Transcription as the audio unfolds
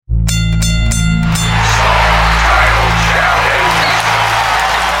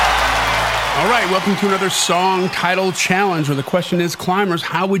welcome to another song title challenge where the question is, climbers,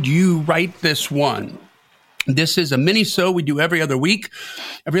 how would you write this one? This is a mini-so we do every other week,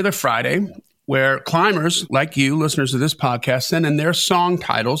 every other Friday, where climbers like you, listeners of this podcast, send in their song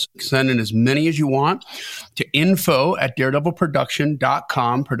titles. Send in as many as you want to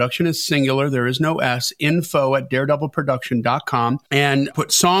info@daredevilproduction.com. Production is singular. There is no S. info@daredevilproduction.com, and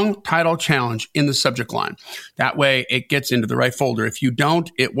put song title challenge in the subject line. That way it gets into the right folder. If you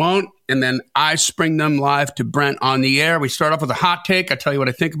don't, it won't. And then I spring them live to Brent on the air. We start off with a hot take. I tell you what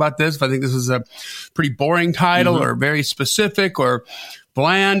I think about this. If I think this is a pretty boring title or very specific or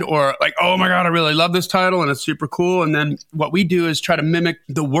bland or like, oh my God, I really love this title and it's super cool. And then what we do is try to mimic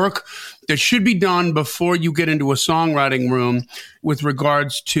the work that should be done before you get into a songwriting room with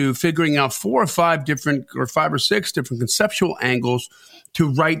regards to figuring out 4 or 5 different or 5 or 6 different conceptual angles to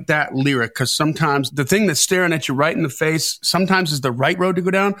write that lyric. Because sometimes the thing that's staring at you right in the face sometimes is the right road to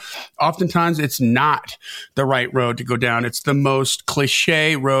go down. Oftentimes it's not the right road to go down. It's the most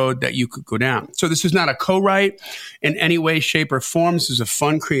cliche road that you could go down. So this is not a co-write in any way, shape, or form. This is a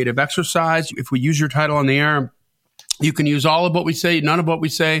fun, creative exercise. If we use your title on the air, you can use all of what we say, none of what we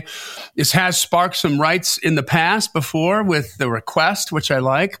say. This has sparked some writes in the past before with the request, which I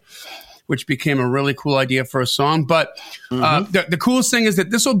like, which became a really cool idea for a song. But the coolest thing is that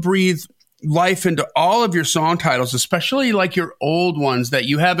this will breathe life into all of your song titles, especially like your old ones that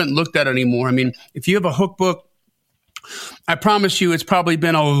you haven't looked at anymore. I mean, if you have a hook book, I promise you it's probably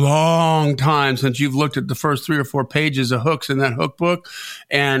been a long time since you've looked at the first 3 or 4 pages of hooks in that hook book,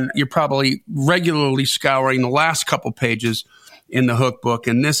 and you're probably regularly scouring the last couple pages in the hook book.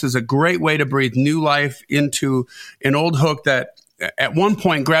 And this is a great way to breathe new life into an old hook that at one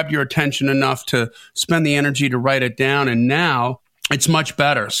point grabbed your attention enough to spend the energy to write it down, and now it's much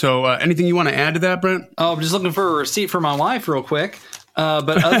better. So anything you want to add to that, Brent? Oh, I'm just looking for a receipt for my wife real quick.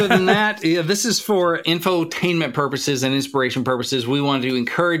 But other than that, this is for infotainment purposes and inspiration purposes. We wanted to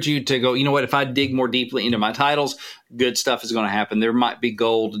encourage you to go, you know what, if I dig more deeply into my titles, good stuff is going to happen. There might be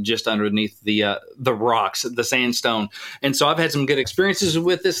gold just underneath the rocks, the sandstone. And so I've had some good experiences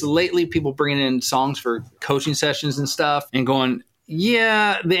with this lately, people bringing in songs for coaching sessions and stuff and going,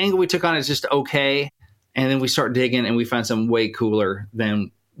 yeah, the angle we took on it is just okay. And then we start digging and we find something way cooler than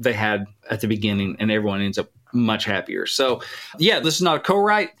they had at the beginning, and everyone ends up much happier. So yeah, this is not a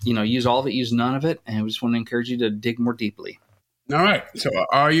co-write, use all of it, use none of it. And we just want to encourage you to dig more deeply. All right. So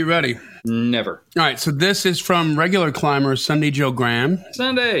are you ready? Never. All right. So this is from regular climber, Sunday Joe Graham.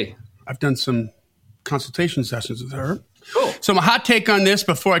 Sunday. I've done some consultation sessions with her. Cool. So my hot take on this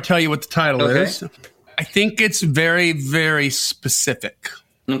before I tell you what the title is, I think it's very, very specific.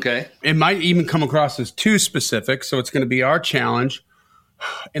 Okay. It might even come across as too specific. So it's going to be our challenge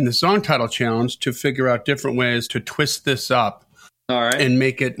in the song title challenge to figure out different ways to twist this up. All right. And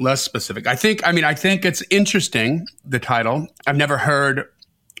make it less specific. I think it's interesting, the title. I've never heard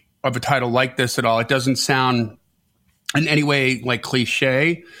of a title like this at all. It doesn't sound in any way like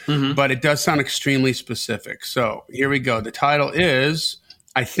cliche, but it does sound extremely specific. So here we go. The title is,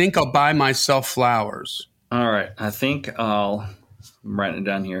 I Think I'll Buy Myself Flowers. All right. I'm writing it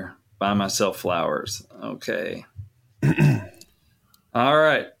down here. Buy myself flowers. Okay. All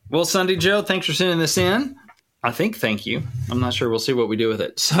right. Well, Sunday Joe, thanks for sending this in. Thank you. I'm not sure. We'll see what we do with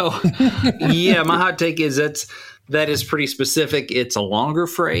it. So, yeah, my hot take is that is pretty specific. It's a longer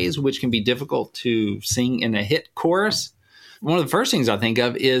phrase, which can be difficult to sing in a hit chorus. One of the first things I think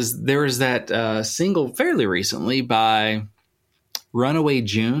of is there is that single fairly recently by Runaway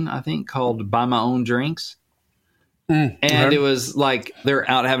June, I think, called Buy My Own Drinks. And it was like they're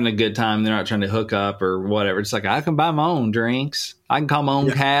out having a good time. They're not trying to hook up or whatever. It's like, I can buy my own drinks. I can call my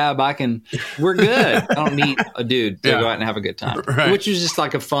own cab. We're good. I don't need a dude to go out and have a good time, which is just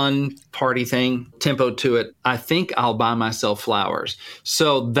like a fun party thing, tempo to it. I think I'll buy myself flowers.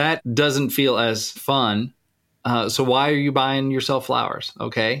 So that doesn't feel as fun. So why are you buying yourself flowers?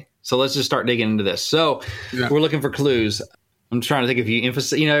 Okay. So let's just start digging into this. So we're looking for clues. I'm trying to think if you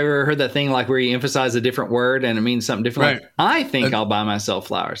emphasize, ever heard that thing like where you emphasize a different word and it means something different? Right. Like, I think I'll buy myself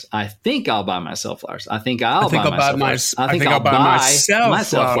flowers. I think I'll buy myself flowers. I think I'll buy myself flowers. I think I'll buy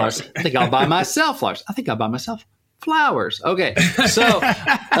myself flowers. I think I'll buy myself flowers. I think I'll buy myself flowers. Okay. So,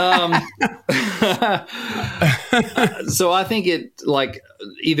 so I think it like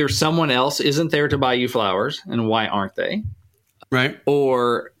either someone else isn't there to buy you flowers, and why aren't they? Right.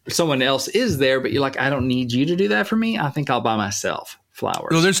 Or someone else is there, but you're like, I don't need you to do that for me. I think I'll buy myself flowers.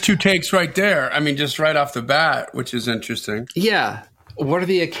 Well, there's 2 takes right there. I mean, just right off the bat, which is interesting. Yeah. What are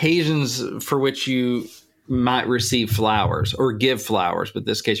the occasions for which you might receive flowers or give flowers? But in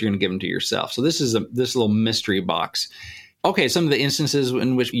this case, you're going to give them to yourself. So this is this little mystery box Okay, some of the instances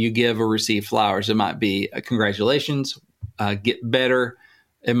in which you give or receive flowers, it might be congratulations, get better.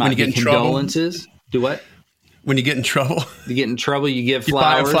 It might be condolences. Do what? When you get in trouble. You get in trouble, you give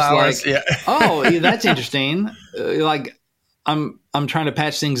flowers. You buy flowers, like, oh, yeah, that's interesting. Like, I'm trying to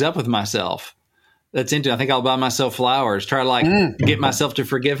patch things up with myself. That's interesting. I think I'll buy myself flowers. Try to get myself to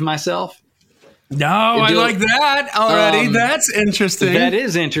forgive myself. No, I like that already. That's interesting. That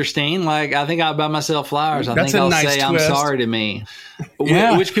is interesting. Like, I think I'll buy myself flowers. I think I'll say twist. I'm sorry to me,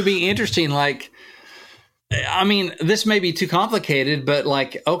 which could be interesting. Like, I mean, this may be too complicated, but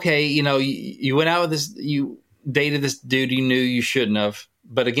like, okay, you went out with this, you dated this dude you knew you shouldn't have,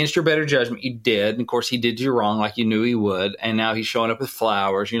 but against your better judgment, you did. And of course, he did you wrong like you knew he would. And now he's showing up with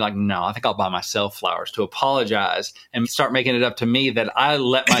flowers. And you're like, no, I think I'll buy myself flowers to apologize and start making it up to me that I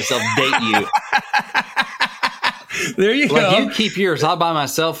let myself date you. There you go. You keep yours. I'll buy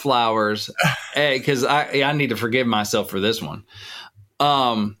myself flowers because I need to forgive myself for this one.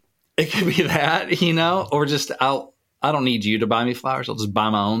 It could be that, or just I don't need you to buy me flowers. I'll just buy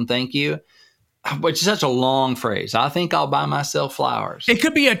my own. Thank you. Which is such a long phrase. I think I'll buy myself flowers. It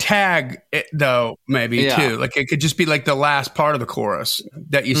could be a tag, though, maybe, too. Like, it could just be like the last part of the chorus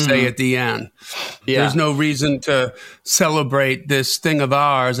that you say at the end. Yeah. There's no reason to celebrate this thing of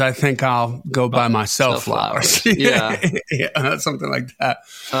ours. I think I'll go buy myself flowers. Yeah. Something like that.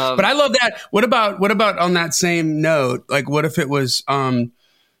 But I love that. What about on that same note? Like, what if it was,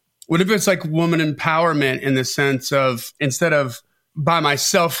 what if it's like woman empowerment in the sense of instead of buy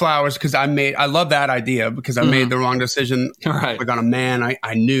myself flowers because I love that idea because I made the wrong decision. Right. Like on a man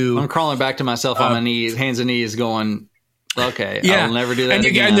I knew. I'm crawling back to myself on my knees, hands and knees going, okay, I'll never do that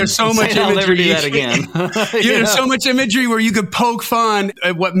again. And there's so much imagery. I'll never do that again. There's so much imagery where you could poke fun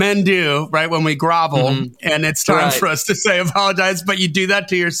at what men do, right, when we grovel. And it's time for us to say apologize, but you do that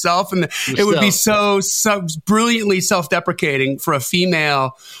to yourself. And it would be so brilliantly self-deprecating for a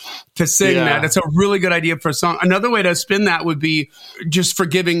female to sing that. It's a really good idea for a song. Another way to spin that would be just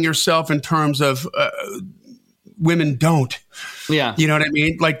forgiving yourself in terms of women don't. Yeah. You know what I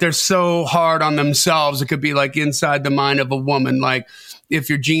mean? Like they're so hard on themselves. It could be like inside the mind of a woman. Like if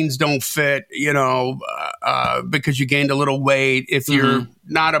your jeans don't fit, because you gained a little weight, if you're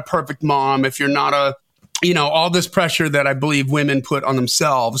not a perfect mom, if you're not all this pressure that I believe women put on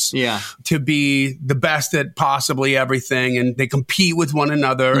themselves to be the best at possibly everything. And they compete with one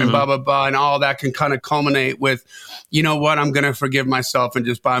another and blah, blah, blah. And all that can kind of culminate with, you know what, I'm going to forgive myself and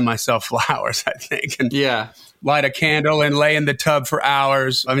just buy myself flowers, I think. And light a candle and lay in the tub for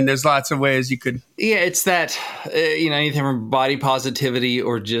hours. I mean, there's lots of ways you could. Yeah, it's that, anything from body positivity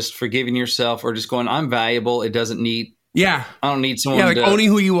or just forgiving yourself or just going, I'm valuable. It doesn't need. Yeah. I don't need someone like owning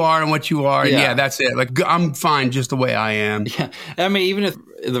who you are and what you are. Yeah, that's it. Like, I'm fine just the way I am. Yeah. I mean, even if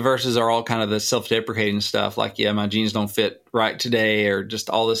the verses are all kind of the self-deprecating stuff, like, my jeans don't fit right today or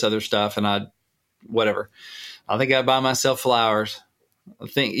just all this other stuff and whatever. I think I buy myself flowers. I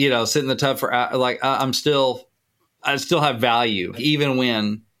think, sit in the tub for, like, I still have value even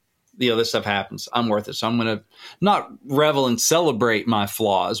when, this stuff happens. I'm worth it. So I'm going to not revel and celebrate my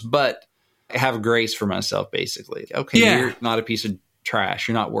flaws, but have grace for myself, basically. Okay, you're not a piece of trash.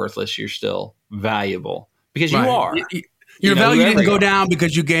 You're not worthless. You're still valuable because you are. Your value didn't go down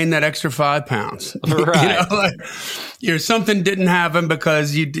because you gained that extra 5 pounds. Right. Something didn't happen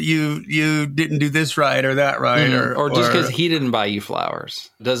because you didn't do this right or that right. Or just because he didn't buy you flowers.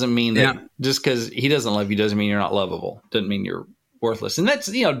 Doesn't mean that just because he doesn't love you doesn't mean you're not lovable. Doesn't mean you're worthless. And that's,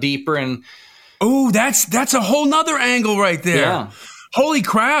 deeper and. Oh, that's a whole nother angle right there. Yeah. Holy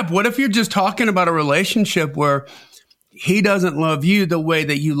crap. What if you're just talking about a relationship where he doesn't love you the way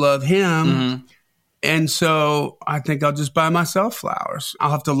that you love him? And so I think I'll just buy myself flowers.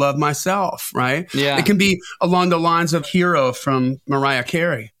 I'll have to love myself, right? Yeah. It can be along the lines of Hero from Mariah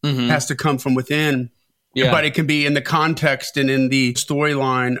Carey. Has to come from within. Yeah. But it can be in the context and in the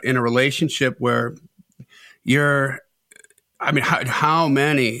storyline in a relationship where how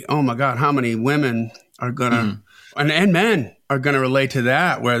many women are going to, and men are going to relate to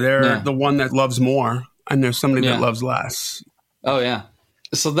that, where they're the one that loves more and there's somebody that loves less. Oh, yeah.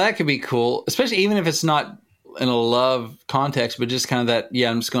 So that could be cool, especially even if it's not in a love context, but just kind of that,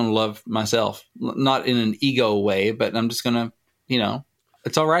 I'm just going to love myself, not in an ego way, but I'm just going to,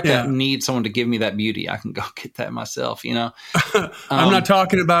 it's all right to need someone to give me that beauty. I can go get that myself, I'm not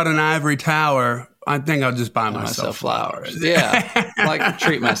talking about an ivory tower. I think I'll just buy myself flowers. Yeah. Like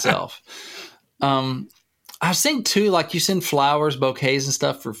treat myself. I was thinking too, like you send flowers, bouquets and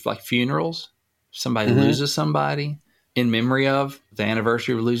stuff for like funerals. Somebody loses somebody in memory of the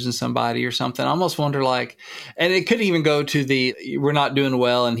anniversary of losing somebody or something. I almost wonder and it could even go to we're not doing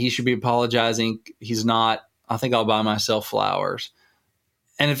well and he should be apologizing. He's not. I think I'll buy myself flowers.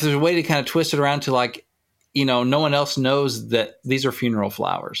 And if there's a way to kind of twist it around to like, no one else knows that these are funeral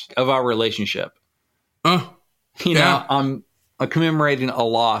flowers of our relationship. I'm commemorating a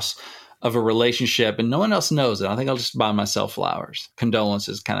loss of a relationship and no one else knows it. I think I'll just buy myself flowers,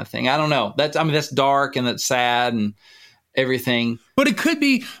 condolences kind of thing. I don't know. That's dark and that's sad and everything. But it could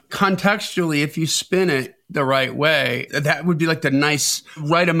be contextually, if you spin it the right way, that would be like the nice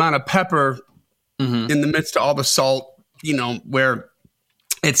right amount of pepper in the midst of all the salt, where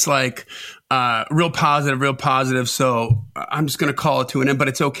it's like real positive. So I'm just going to call it to an end, but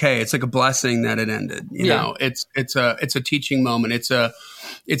it's okay. It's like a blessing that it ended. You know, it's a teaching moment. It's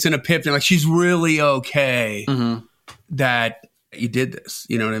an epiphany. Like, she's really okay that you did this.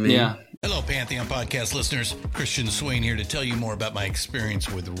 You know what I mean? Yeah. Hello, Pantheon podcast listeners. Christian Swain here to tell you more about my experience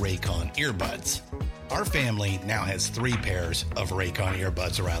with Raycon earbuds. Our family now has 3 pairs of Raycon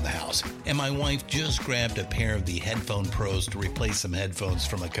earbuds around the house, and my wife just grabbed a pair of the Headphone Pros to replace some headphones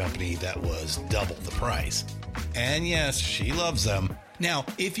from a company that was double the price. And yes, she loves them. Now,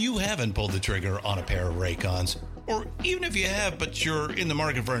 if you haven't pulled the trigger on a pair of Raycons, or even if you have, but you're in the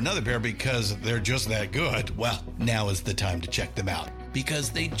market for another pair because they're just that good, well, now is the time to check them out,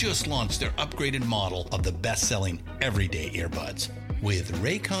 because they just launched their upgraded model of the best-selling everyday earbuds. With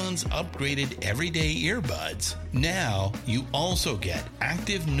Raycon's upgraded everyday earbuds, now you also get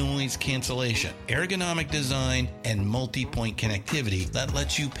active noise cancellation, ergonomic design, and multi-point connectivity that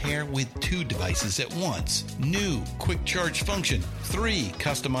lets you pair with 2 devices at once. New quick charge function, 3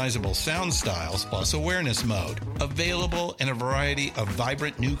 customizable sound styles, plus awareness mode. Available in a variety of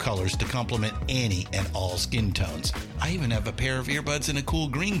vibrant new colors to complement any and all skin tones. I even have a pair of earbuds in a cool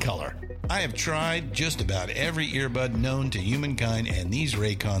green color. I have tried just about every earbud known to humankind, and these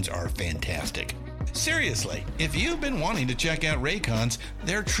Raycons are fantastic. Seriously, if you've been wanting to check out Raycons,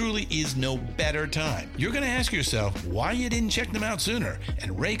 there truly is no better time. You're going to ask yourself why you didn't check them out sooner,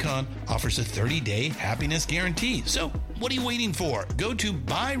 and Raycon offers a 30-day happiness guarantee. So what are you waiting for? Go to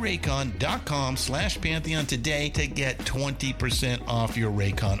buyraycon.com/Pantheon today to get 20% off your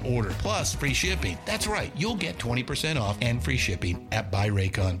Raycon order, plus free shipping. That's right, you'll get 20% off and free shipping at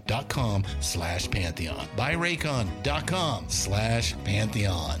buyraycon.com/Pantheon.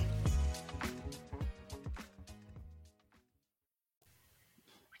 buyraycon.com/Pantheon.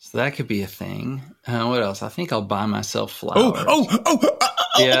 So that could be a thing. What else? I think I'll buy myself flowers.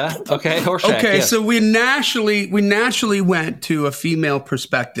 Yeah. Okay. Horseshack. Okay. Yes. So we naturally went to a female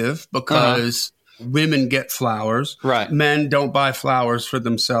perspective because women get flowers. Right. Men don't buy flowers for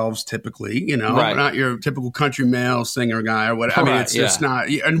themselves typically. Right. Not your typical country male singer guy or whatever. I mean, it's just not.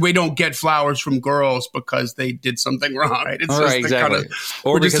 And we don't get flowers from girls because they did something wrong. Right. It's just exactly.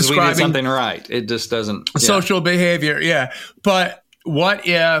 Or because we did something right. It just doesn't. Social behavior. Yeah. But what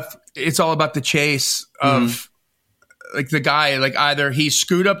if it's all about the chase of like the guy, like either he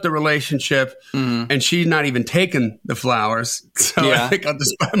screwed up the relationship and she's not even taking the flowers. So I think I'll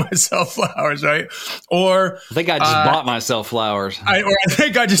just buy myself flowers, right? Or I think I just bought myself flowers. I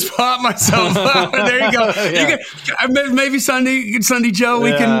think I just bought myself flowers. There you go. Maybe Sunday Joe, we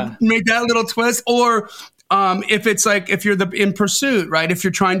can make that little twist. Or if it's like, if you're in pursuit, right? If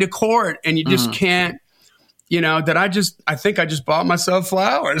you're trying to court and you just can't, I think I just bought myself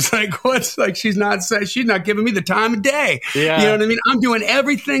flowers. Like, what's like, she's not giving me the time of day. Yeah. You know what I mean? I'm doing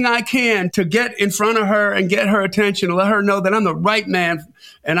everything I can to get in front of her and get her attention and let her know that I'm the right man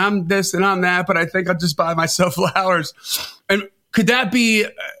and I'm this and I'm that, but I think I'll just buy myself flowers. And could that be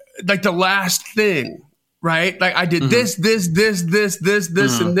like the last thing? Right? Like I did this,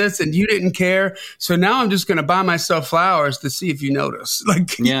 and this, and you didn't care. So now I'm just going to buy myself flowers to see if you notice.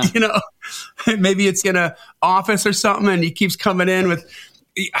 Like, maybe it's in a office or something and he keeps coming in with,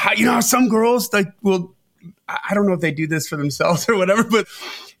 some girls like I don't know if they do this for themselves or whatever, but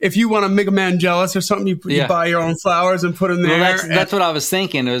if you want to make a man jealous or something, you buy your own flowers and put them there. Well, that's what I was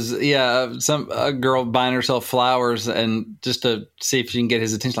thinking. It was a girl buying herself flowers and just to see if she can get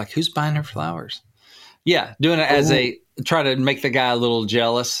his attention. Like, who's buying her flowers? Yeah, doing it as try to make the guy a little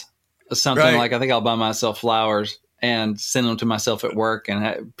jealous. Something like, I think I'll buy myself flowers and send them to myself at work and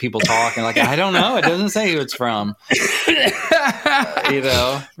have people talk and like, I don't know. It doesn't say who it's from. Maybe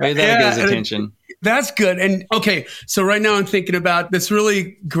that'll get his attention. That's good. And okay, so right now I'm thinking about this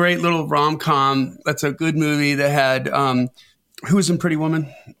really great little rom-com. That's a good movie that had, who was in Pretty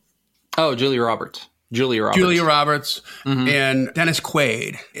Woman? Oh, Julia Roberts. And Dennis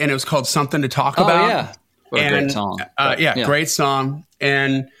Quaid. And it was called Something to Talk About. Oh, yeah. What a great song. Great song.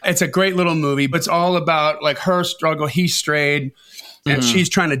 And it's a great little movie, but it's all about like her struggle. He strayed and she's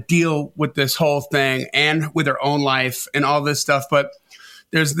trying to deal with this whole thing and with her own life and all this stuff. But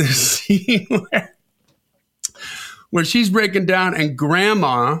there's this scene where where she's breaking down, and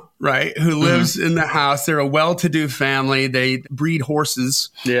grandma, right, who lives in the house, they're a well-to-do family. They breed horses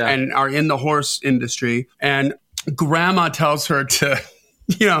and are in the horse industry. And grandma tells her to,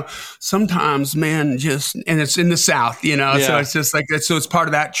 sometimes, man, and it's in the South, so it's just like, so it's part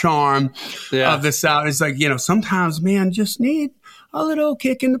of that charm of the South. It's like, sometimes, man, just need a little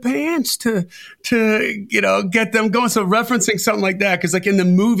kick in the pants to get them going. So referencing something like that, because like in the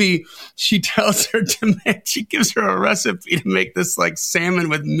movie, she tells her she gives her a recipe to make this like salmon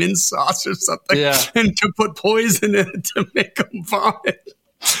with mint sauce or something, and to put poison in it to make them vomit.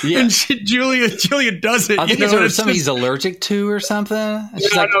 Yeah. And Julia does it. I think it's something he's allergic to or something. No,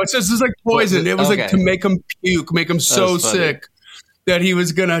 it's just like poison. It was like to make him puke, make him so sick that he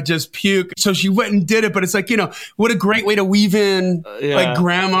was gonna just puke. So she went and did it. But it's like, what a great way to weave in like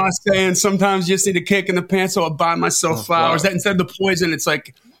grandma saying sometimes you just need a kick in the pants. So I'll buy myself flowers. That instead of the poison, it's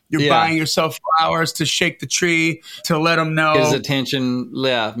like you're buying yourself flowers to shake the tree, to let him know. His attention,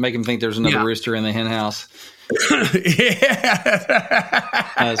 make him think there's another rooster in the hen house.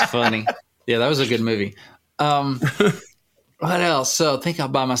 That's funny. Yeah, that was a good movie. What else? So I think I'll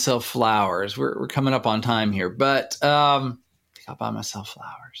buy myself flowers. We're coming up on time here, but I think I'll buy myself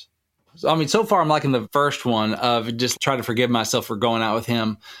flowers. I mean, so far I'm liking the first one of just try to forgive myself for going out with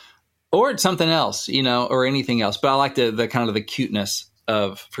him, or it's something else, or anything else. But I like the kind of the cuteness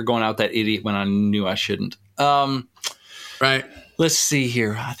for going out with that idiot when I knew I shouldn't. Right. Let's see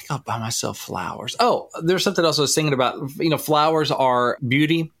here. I think I'll buy myself flowers. Oh, there's something else I was thinking about. Flowers are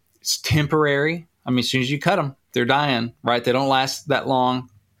beauty. It's temporary. I mean, as soon as you cut them, they're dying, right? They don't last that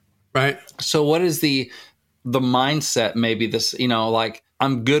long. Right. So what is the mindset? Maybe this, like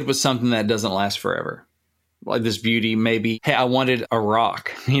I'm good with something that doesn't last forever. Like this beauty, maybe, hey, I wanted a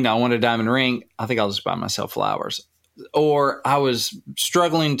rock. I want a diamond ring. I think I'll just buy myself flowers. Or I was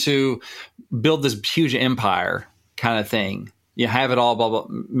struggling to build this huge empire kind of thing. You have it all, blah, blah.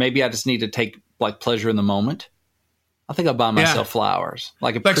 Maybe I just need to take like pleasure in the moment. I think I'll buy myself flowers.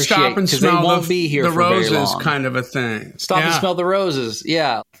 Like appreciate, stop and because they won't be here for very long. The roses kind of a thing. Stop and smell the roses.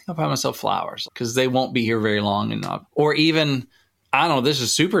 Yeah. I think I'll buy myself flowers because they won't be here very long. Or even, I don't know, this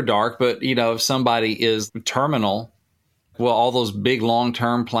is super dark, but if somebody is terminal, well, all those big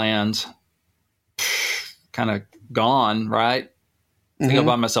long-term plans kind of gone, right? I think I'll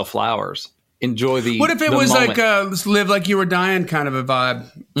buy myself flowers. Enjoy the What if it was moment. Like live like you were dying kind of a vibe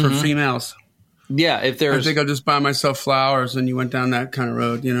for females? Yeah, if there's... I think I'll just buy myself flowers, and you went down that kind of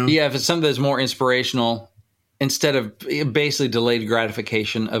road, Yeah, if it's something that's more inspirational instead of basically delayed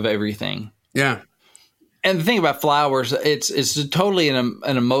gratification of everything. Yeah. And the thing about flowers, it's totally an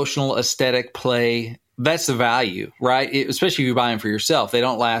emotional, aesthetic play. That's the value, right? Especially if you buy them for yourself. They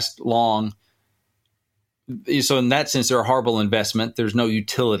don't last long. So in that sense, they're a horrible investment. There's no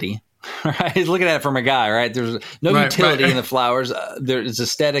utility. Right, looking at it from a guy, right? There's no utility in the flowers. It's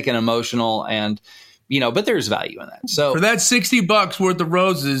aesthetic and emotional, and but there's value in that. So for that $60 worth of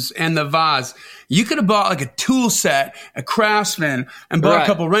roses and the vase, you could have bought like a tool set, a Craftsman, and bought a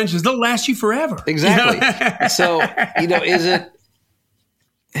couple wrenches. They'll last you forever. Exactly. So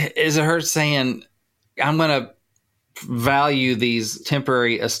is it her saying, "I'm going to value these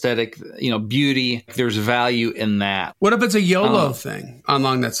temporary aesthetic, beauty"? There's value in that. What if it's a YOLO thing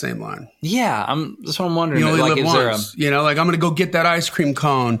along that same line? Yeah, that's what I'm wondering. You only live once. Like I'm going to go get that ice cream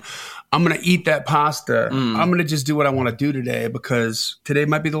cone. I'm going to eat that pasta. I'm going to just do what I want to do today because today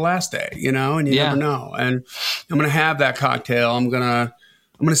might be the last day, and you never know. And I'm going to have that cocktail. I'm going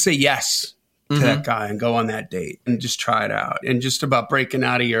to say yes to that guy and go on that date and just try it out. And just about breaking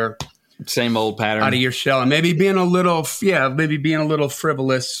out of your same old pattern, out of your shell, and maybe being a little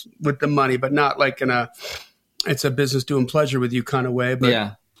frivolous with the money, but not like it's a business doing pleasure with you kind of way.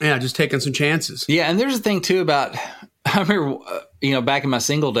 But just taking some chances. Yeah. And there's a thing too about, I remember, back in my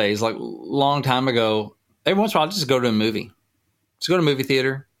single days, like long time ago, every once in a while, I'd just go to a movie. Just go to a movie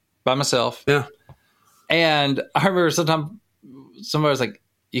theater by myself. Yeah. And I remember sometimes somebody was like,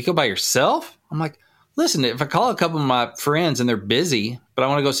 "You go by yourself?" I'm like, listen, if I call a couple of my friends and they're busy, but I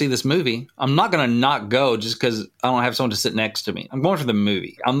want to go see this movie, I'm not going to not go just because I don't have someone to sit next to me. I'm going for the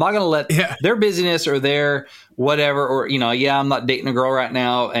movie. I'm not going to let their busyness or their whatever, or, I'm not dating a girl right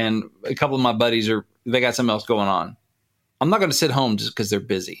now, and a couple of my buddies they got something else going on. I'm not going to sit home just because they're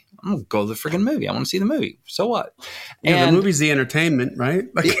busy. I'm going to go to the freaking movie. I want to see the movie. So what? Yeah, the movie's the entertainment, right?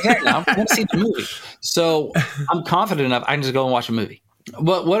 Exactly. I want to see the movie. So I'm confident enough I can just go and watch a movie.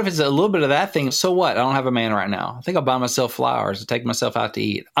 But what if it's a little bit of that thing? So what? I don't have a man right now. I think I'll buy myself flowers to take myself out to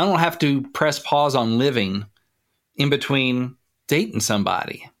eat. I don't have to press pause on living in between dating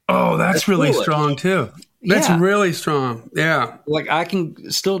somebody. Oh, that's really strong too. That's really strong. Yeah. Like I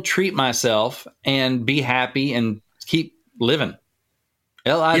can still treat myself and be happy and keep living.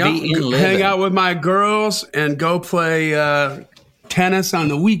 L-I-V-E, living. Hang out with my girls and go play tennis on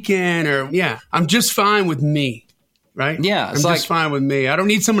the weekend, or I'm just fine with me, right? Yeah, I'm just fine with me. I don't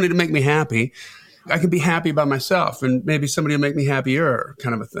need somebody to make me happy. I can be happy by myself, and maybe somebody will make me happier,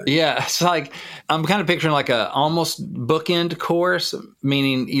 kind of a thing. Yeah, it's like I'm kind of picturing like a almost bookend course,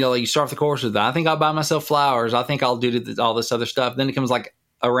 meaning you start the course with I think I'll buy myself flowers. I think I'll do all this other stuff. Then it comes like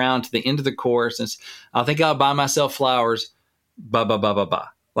around to the end of the course, and I think I'll buy myself flowers. Ba ba ba ba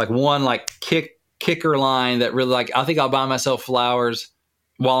ba. Like one kicker line that really I think I'll buy myself flowers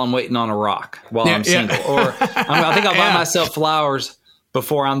while I'm waiting on a rock while I'm single, or I think I'll buy myself flowers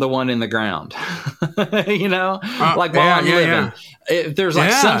before I'm the one in the ground, while I'm living. Yeah. If there's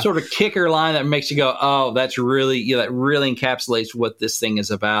some sort of kicker line that makes you go, oh, that's really, that really encapsulates what this thing is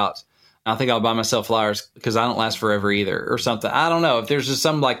about. I think I'll buy myself flowers because I don't last forever either, or something. I don't know. If there's just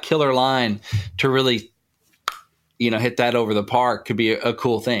some killer line to really, hit that over the park, could be a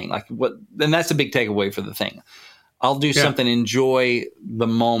cool thing. And that's a big takeaway for the thing. I'll do something, enjoy the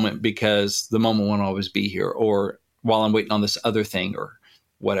moment, because the moment won't always be here, or while I'm waiting on this other thing, or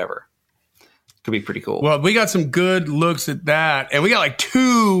whatever. Could be pretty cool. Well, we got some good looks at that. And we got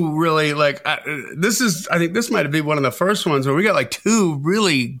two really I think this might be one of the first ones where we got two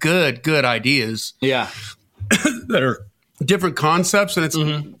really good ideas. Yeah. That are different concepts. And it's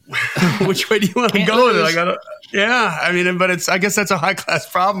which way do you want to go with it? But I guess that's a high class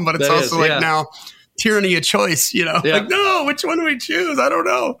problem, but it's also now tyranny of choice, no, which one do we choose? I don't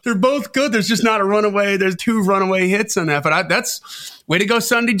know. They're both good. There's just not a runaway. There's 2 runaway hits on that, but that's way to go,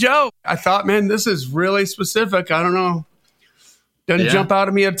 Sunday Joe. I thought, man, this is really specific. I don't know. Doesn't jump out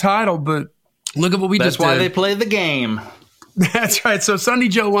at me a title, but look at what we just did. That's why they play the game. That's right. So Sunday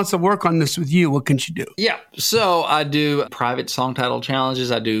Joe wants to work on this with you. What can she do? Yeah. So I do private song title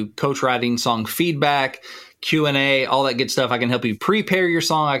challenges. I do coach writing, song feedback, Q&A, all that good stuff. I can help you prepare your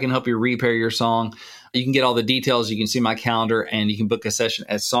song. I can help you repair your song. You can get all the details. You can see my calendar, and you can book a session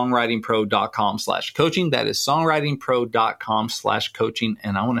at songwritingpro.com/coaching. That is songwritingpro.com/coaching.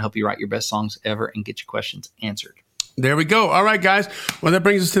 And I want to help you write your best songs ever and get your questions answered. There we go. All right, guys. Well, that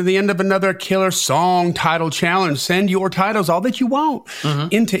brings us to the end of another killer song title challenge. Send your titles, all that you want,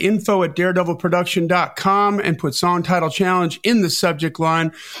 into info@daredevilproduction.com and put song title challenge in the subject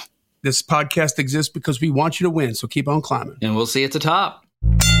line. This podcast exists because we want you to win, so keep on climbing. And we'll see you at the top.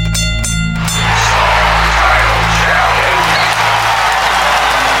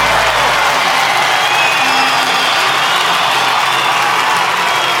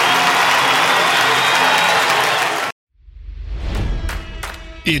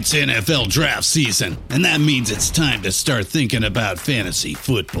 It's NFL draft season, and that means it's time to start thinking about fantasy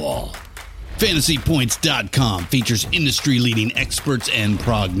football. FantasyPoints.com features industry-leading experts and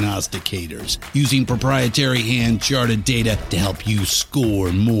prognosticators using proprietary hand-charted data to help you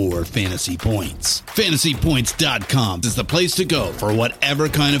score more fantasy points. FantasyPoints.com is the place to go for whatever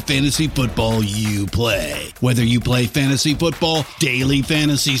kind of fantasy football you play. Whether you play fantasy football, daily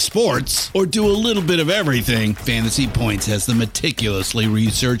fantasy sports, or do a little bit of everything, Fantasy Points has the meticulously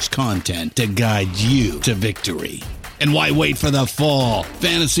researched content to guide you to victory. And why wait for the fall?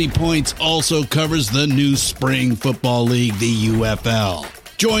 Fantasy Points also covers the new spring football league, the UFL.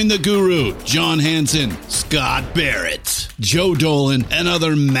 Join the guru, John Hansen, Scott Barrett, Joe Dolan, and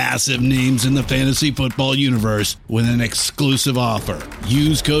other massive names in the fantasy football universe with an exclusive offer.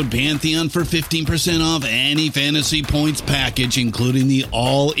 Use code Pantheon for 15% off any Fantasy Points package, including the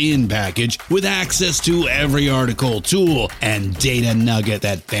all-in package, with access to every article, tool, and data nugget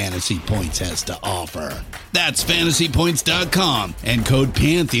that Fantasy Points has to offer. That's FantasyPoints.com and code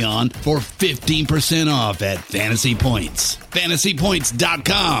Pantheon for 15% off at Fantasy Points.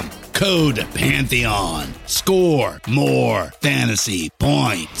 FantasyPoints.com, code Pantheon. Score more fantasy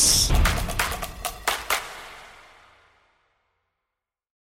points.